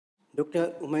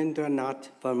Dr. Umendranath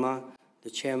Verma,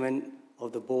 the Chairman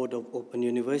of the Board of Open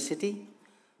University,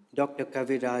 Dr.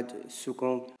 Kaviraj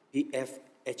Sukong,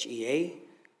 PFHEA,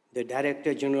 the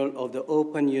Director General of the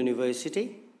Open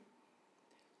University,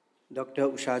 Dr.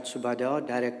 Ushad Subadar,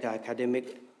 Director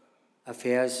Academic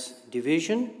Affairs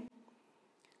Division,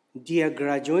 dear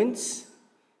graduates,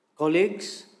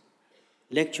 colleagues,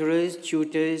 lecturers,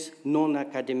 tutors,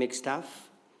 non-academic staff,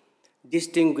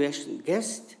 distinguished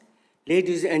guests,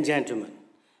 ladies and gentlemen,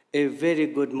 a very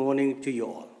good morning to you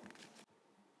all.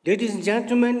 Ladies and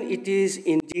gentlemen, it is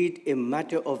indeed a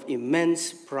matter of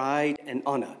immense pride and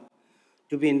honor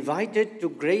to be invited to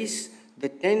grace the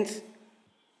 10th,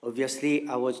 obviously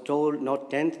I was told not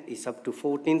 10th, it's up to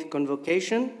 14th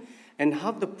Convocation, and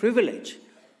have the privilege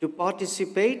to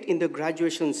participate in the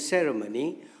graduation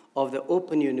ceremony of the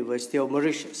Open University of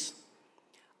Mauritius.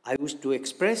 I wish to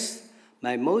express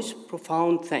my most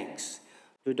profound thanks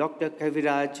to Dr.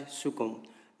 Kaviraj Sukong,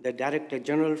 the Director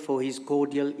General, for his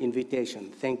cordial invitation.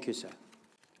 Thank you, sir.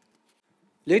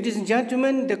 Ladies and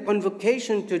gentlemen, the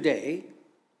convocation today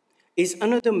is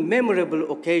another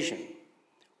memorable occasion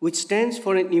which stands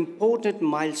for an important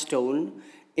milestone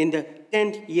in the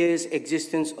 10th year's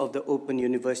existence of the Open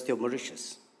University of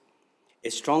Mauritius, a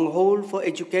stronghold for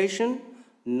education,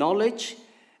 knowledge,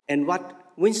 and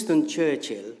what Winston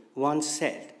Churchill once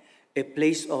said, a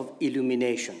place of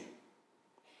illumination.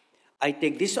 I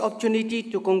take this opportunity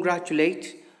to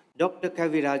congratulate Dr.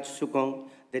 Kaviraj Sukong,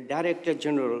 the Director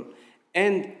General,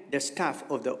 and the staff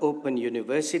of the Open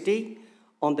University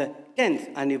on the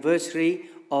 10th anniversary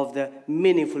of the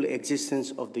meaningful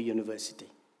existence of the university.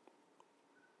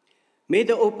 May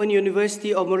the Open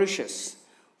University of Mauritius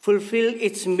fulfill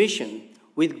its mission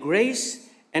with grace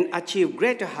and achieve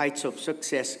greater heights of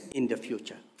success in the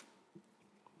future.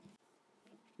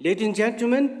 Ladies and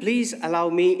gentlemen, please allow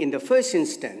me in the first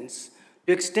instance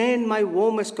to extend my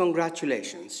warmest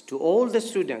congratulations to all the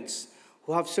students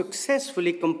who have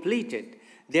successfully completed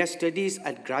their studies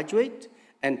at graduate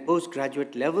and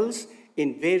postgraduate levels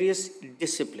in various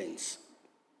disciplines.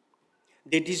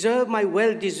 They deserve my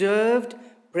well-deserved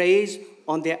praise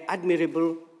on their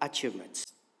admirable achievements.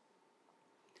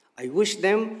 I wish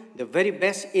them the very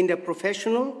best in their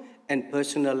professional and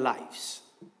personal lives.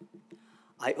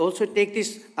 I also take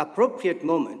this appropriate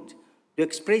moment to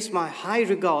express my high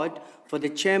regard for the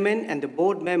chairman and the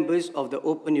board members of the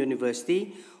Open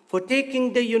University for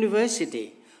taking the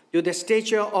university to the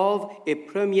stature of a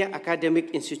premier academic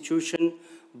institution,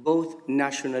 both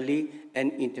nationally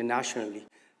and internationally.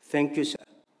 Thank you, sir.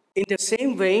 In the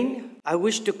same vein, I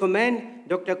wish to commend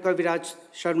Dr. Kaviraj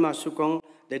Sharma Sukong,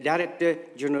 the Director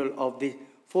General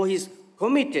for his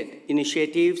committed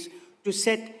initiatives to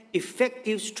set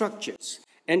effective structures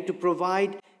and to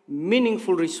provide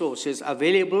meaningful resources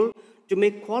available to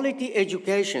make quality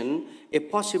education a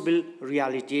possible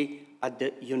reality at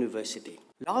the university.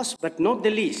 Last but not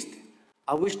the least,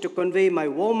 I wish to convey my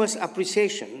warmest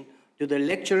appreciation to the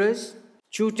lecturers,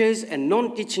 tutors, and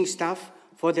non-teaching staff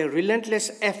for their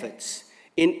relentless efforts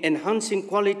in enhancing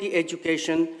quality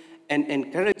education and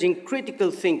encouraging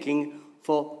critical thinking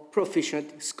for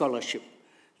proficient scholarship.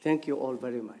 Thank you all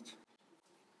very much.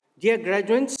 Dear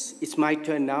graduates, it's my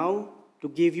turn now to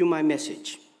give you my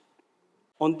message.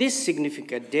 On this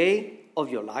significant day of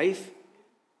your life,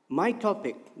 my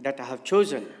topic that I have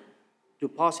chosen to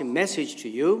pass a message to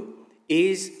you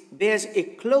bears a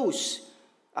close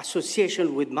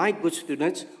association with my good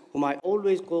students, whom I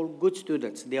always call good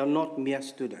students. They are not mere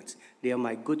students. They are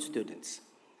my good students,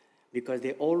 because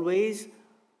they always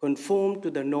conform to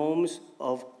the norms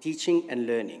of teaching and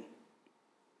learning.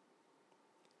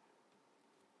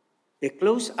 A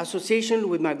close association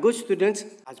with my good students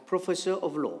as professor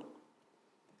of law.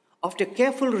 After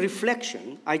careful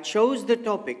reflection, I chose the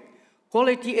topic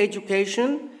quality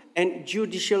education and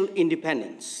judicial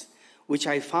independence, which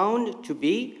I found to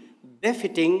be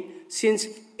befitting since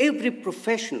every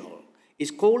professional is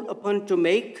called upon to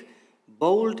make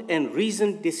bold and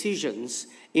reasoned decisions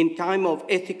in time of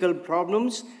ethical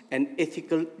problems and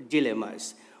ethical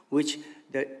dilemmas, which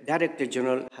the Director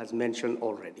General has mentioned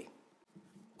already.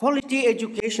 Quality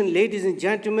education, ladies and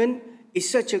gentlemen,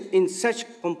 in such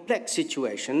complex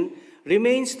situation,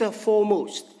 remains the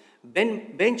foremost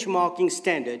benchmarking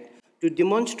standard to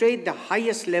demonstrate the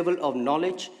highest level of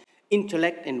knowledge,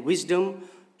 intellect, and wisdom,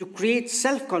 to create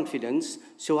self-confidence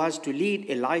so as to lead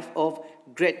a life of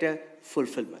greater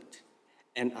fulfillment.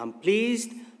 And I'm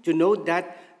pleased to note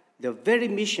that the very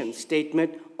mission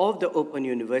statement of the Open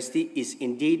University is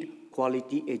indeed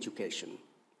quality education.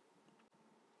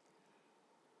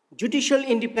 Judicial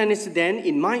independence, then,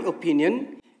 in my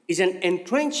opinion, is an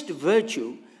entrenched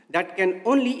virtue that can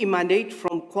only emanate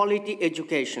from quality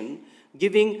education,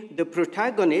 giving the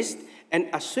protagonist an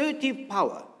assertive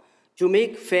power to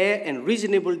make fair and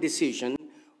reasonable decisions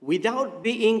without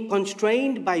being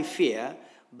constrained by fear,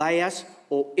 bias,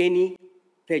 or any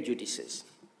prejudices.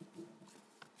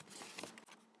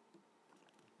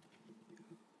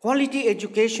 Quality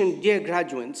education, dear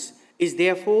graduates, is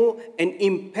therefore an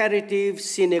imperative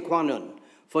sine qua non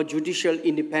for judicial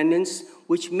independence,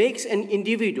 which makes an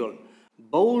individual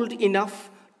bold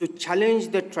enough to challenge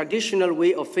the traditional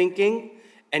way of thinking,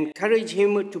 encourage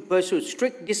him to pursue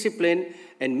strict discipline,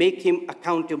 and make him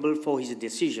accountable for his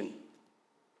decision.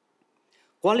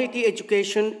 Quality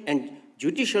education and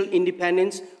judicial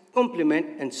independence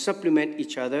complement and supplement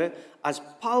each other as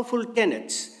powerful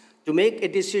tenets to make a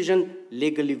decision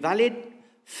legally valid,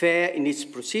 fair in its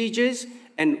procedures,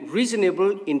 and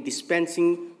reasonable in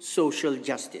dispensing social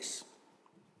justice.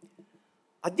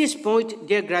 At this point,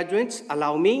 dear graduates,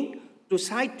 allow me to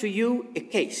cite to you a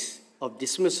case of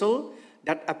dismissal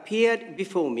that appeared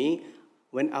before me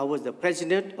when I was the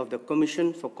president of the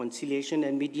Commission for Conciliation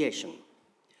and Mediation.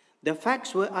 The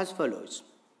facts were as follows.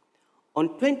 On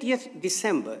 20th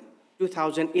December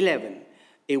 2011,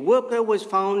 a worker was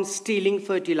found stealing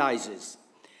fertilizers,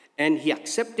 and he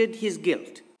accepted his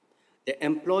guilt. The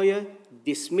employer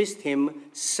dismissed him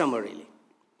summarily.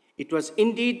 It was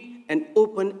indeed an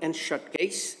open and shut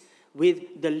case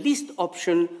with the least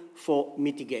option for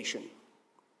mitigation.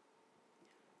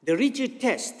 The rigid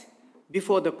test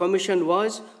before the Commission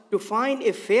was to find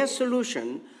a fair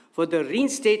solution for the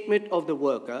reinstatement of the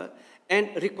worker and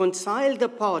reconcile the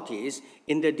parties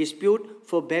in the dispute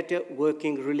for better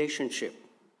working relationship.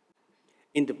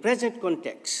 In the present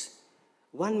context,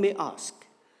 one may ask,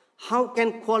 how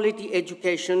can quality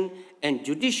education and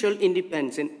judicial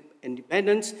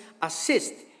independence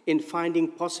assist in finding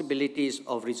possibilities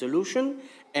of resolution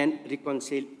and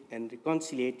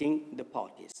reconciliating the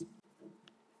parties?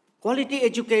 Quality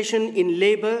education in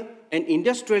labor and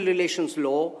industrial relations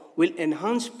law will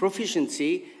enhance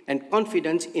proficiency and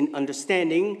confidence in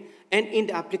understanding and in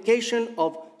the application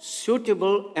of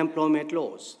suitable employment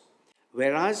laws,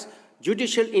 whereas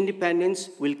judicial independence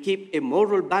will keep a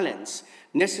moral balance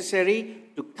necessary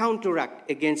to counteract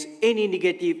against any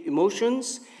negative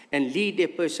emotions and lead a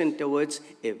person towards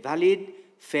a valid,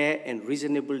 fair, and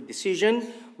reasonable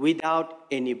decision without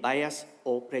any bias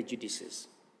or prejudices.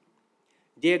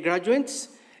 Dear graduates,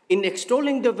 in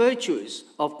extolling the virtues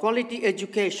of quality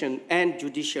education and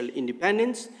judicial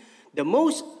independence, the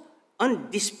most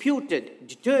undisputed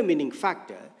determining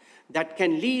factor that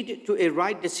can lead to a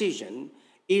right decision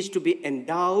is to be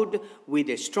endowed with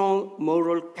a strong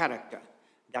moral character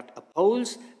that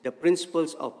upholds the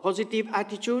principles of positive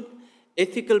attitude,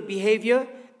 ethical behavior,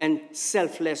 and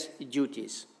selfless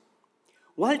duties.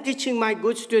 While teaching my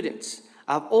good students,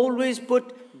 I've always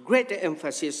put greater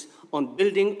emphasis on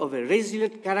building of a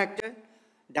resilient character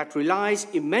that relies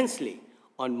immensely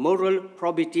on moral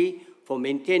probity for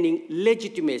maintaining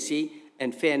legitimacy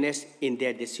and fairness in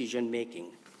their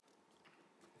decision-making.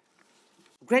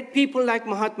 Great people like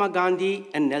Mahatma Gandhi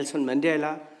and Nelson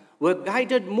Mandela were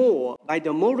guided more by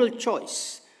the moral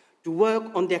choice to work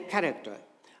on their character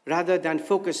rather than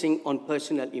focusing on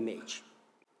personal image.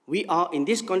 We are, in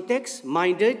this context,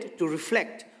 minded to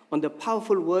reflect on the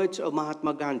powerful words of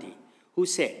Mahatma Gandhi, who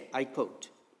said, I quote,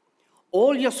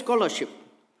 "All your scholarship,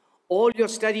 all your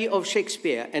study of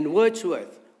Shakespeare and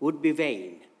Wordsworth would be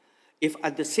vain if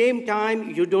at the same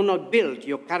time you do not build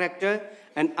your character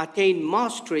and attain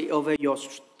mastery over your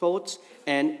thoughts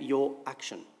and your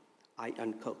action," I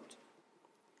unquote.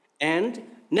 And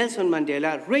Nelson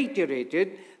Mandela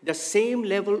reiterated the same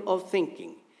level of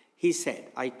thinking. He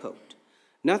said, I quote,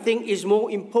 "Nothing is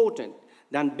more important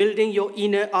than building your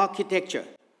inner architecture,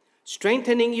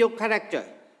 strengthening your character,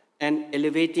 and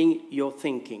elevating your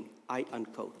thinking," I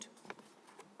unquote.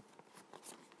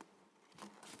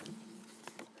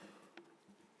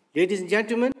 Ladies and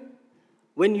gentlemen,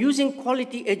 when using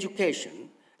quality education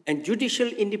and judicial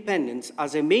independence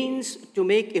as a means to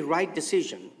make a right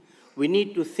decision, we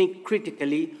need to think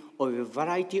critically of a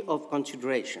variety of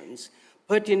considerations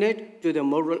pertinent to the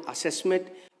moral assessment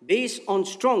based on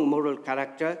strong moral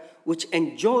character, which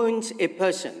enjoins a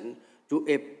person to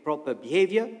a proper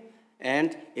behavior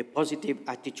and a positive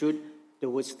attitude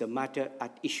towards the matter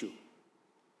at issue.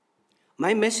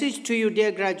 My message to you,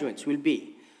 dear graduates, will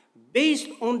be, based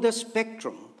on the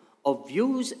spectrum of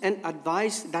views and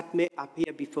advice that may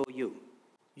appear before you,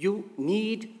 you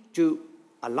need to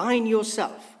align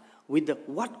yourself with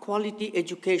what quality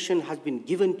education has been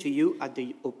given to you at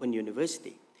the Open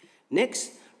University.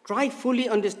 Next, try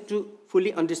to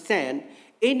fully understand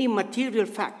any material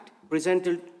fact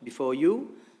presented before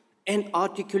you and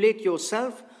articulate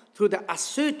yourself through the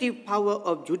assertive power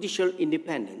of judicial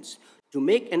independence to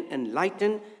make an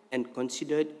enlightened and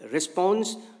considered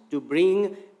response to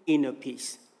bring inner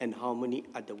peace and harmony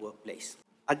at the workplace.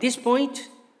 At this point,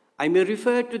 I may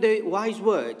refer to the wise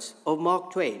words of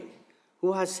Mark Twain,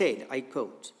 who has said, I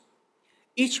quote,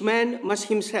 "Each man must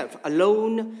himself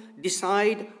alone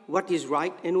decide what is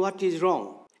right and what is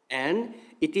wrong, and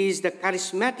it is the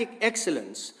charismatic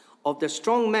excellence of the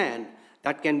strong man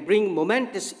that can bring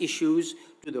momentous issues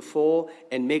to the fore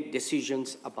and make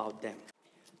decisions about them."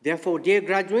 Therefore, dear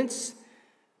graduates,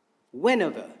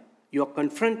 whenever you are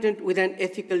confronted with an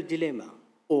ethical dilemma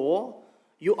or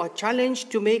you are challenged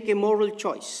to make a moral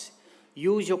choice,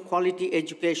 use your quality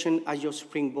education as your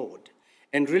springboard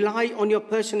and rely on your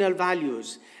personal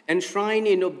values enshrined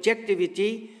in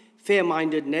objectivity,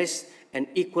 fair-mindedness, and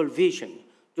equal vision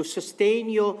to sustain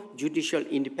your judicial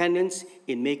independence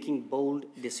in making bold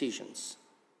decisions.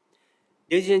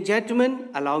 Ladies and gentlemen,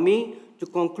 allow me to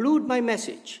conclude my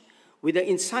message with the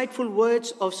insightful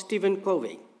words of Stephen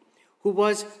Covey, who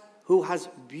has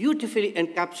beautifully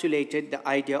encapsulated the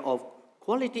idea of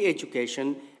quality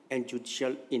education and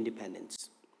judicial independence.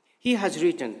 He has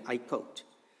written, I quote,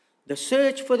 "The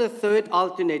search for the third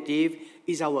alternative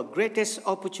is our greatest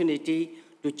opportunity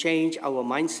to change our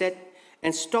mindset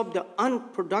and stop the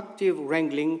unproductive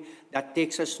wrangling that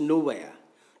takes us nowhere,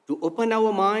 to open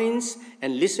our minds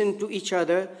and listen to each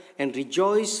other and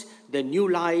rejoice the new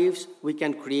lives we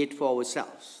can create for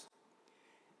ourselves."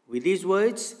 With these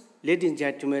words, ladies and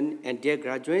gentlemen and dear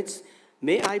graduates,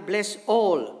 may I bless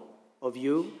all of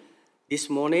you this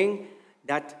morning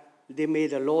that may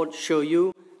the Lord show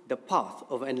you the path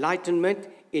of enlightenment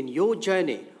in your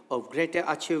journey of greater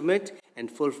achievement and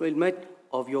fulfillment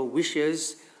of your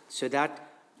wishes so that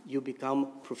you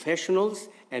become professionals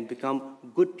and become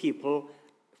good people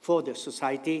for the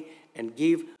society and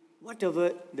give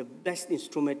whatever the best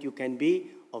instrument you can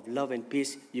be of love and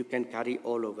peace you can carry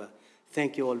all over.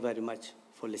 Thank you all very much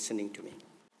for listening to me.